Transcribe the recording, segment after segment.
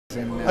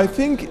I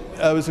think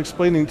I was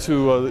explaining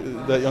to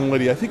that young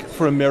lady, I think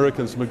for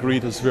Americans,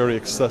 Magritte is very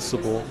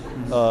accessible,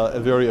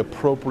 very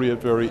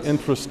appropriate, very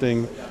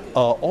interesting,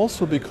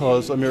 also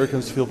because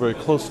Americans feel very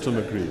close to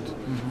Magritte.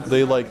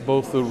 They like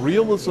both the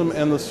realism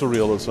and the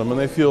surrealism, and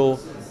they feel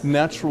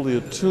naturally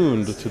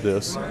attuned to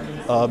this.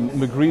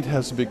 Magritte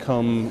has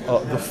become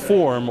the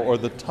form or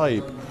the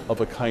type of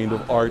a kind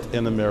of art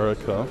in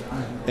America,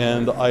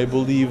 and I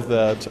believe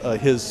that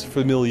his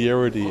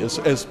familiarity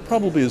is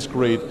probably as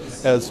great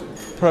as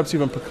perhaps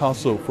even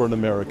Picasso for an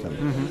American,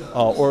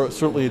 or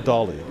certainly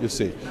Dali, you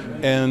see.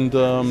 And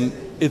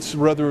it's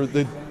rather,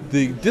 the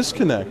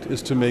disconnect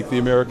is to make the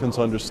Americans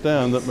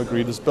understand that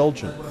Magritte is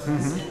Belgian.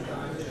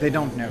 They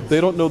don't know.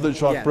 They don't know that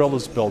Jacques Brel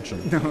is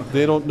Belgian.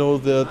 They don't know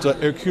that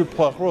Hercule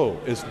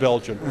Poirot is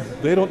Belgian.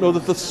 They don't know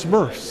that the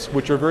Smurfs,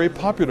 which are very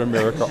popular in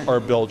America,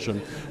 are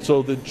Belgian.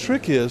 So the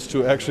trick is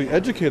to actually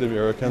educate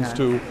Americans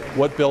to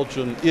what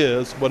Belgian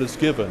is, what is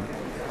given.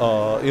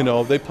 You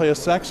know, they play a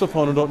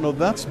saxophone and don't know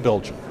that's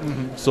Belgian.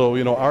 So,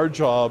 you know, our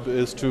job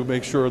is to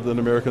make sure that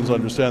Americans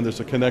understand there's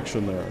a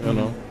connection there, you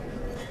know.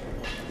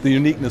 The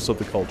uniqueness of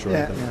the culture,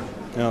 I think.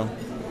 Yeah.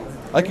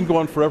 I can go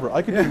on forever.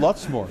 I can do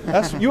lots more.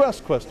 You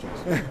ask questions.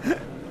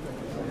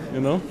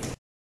 You know?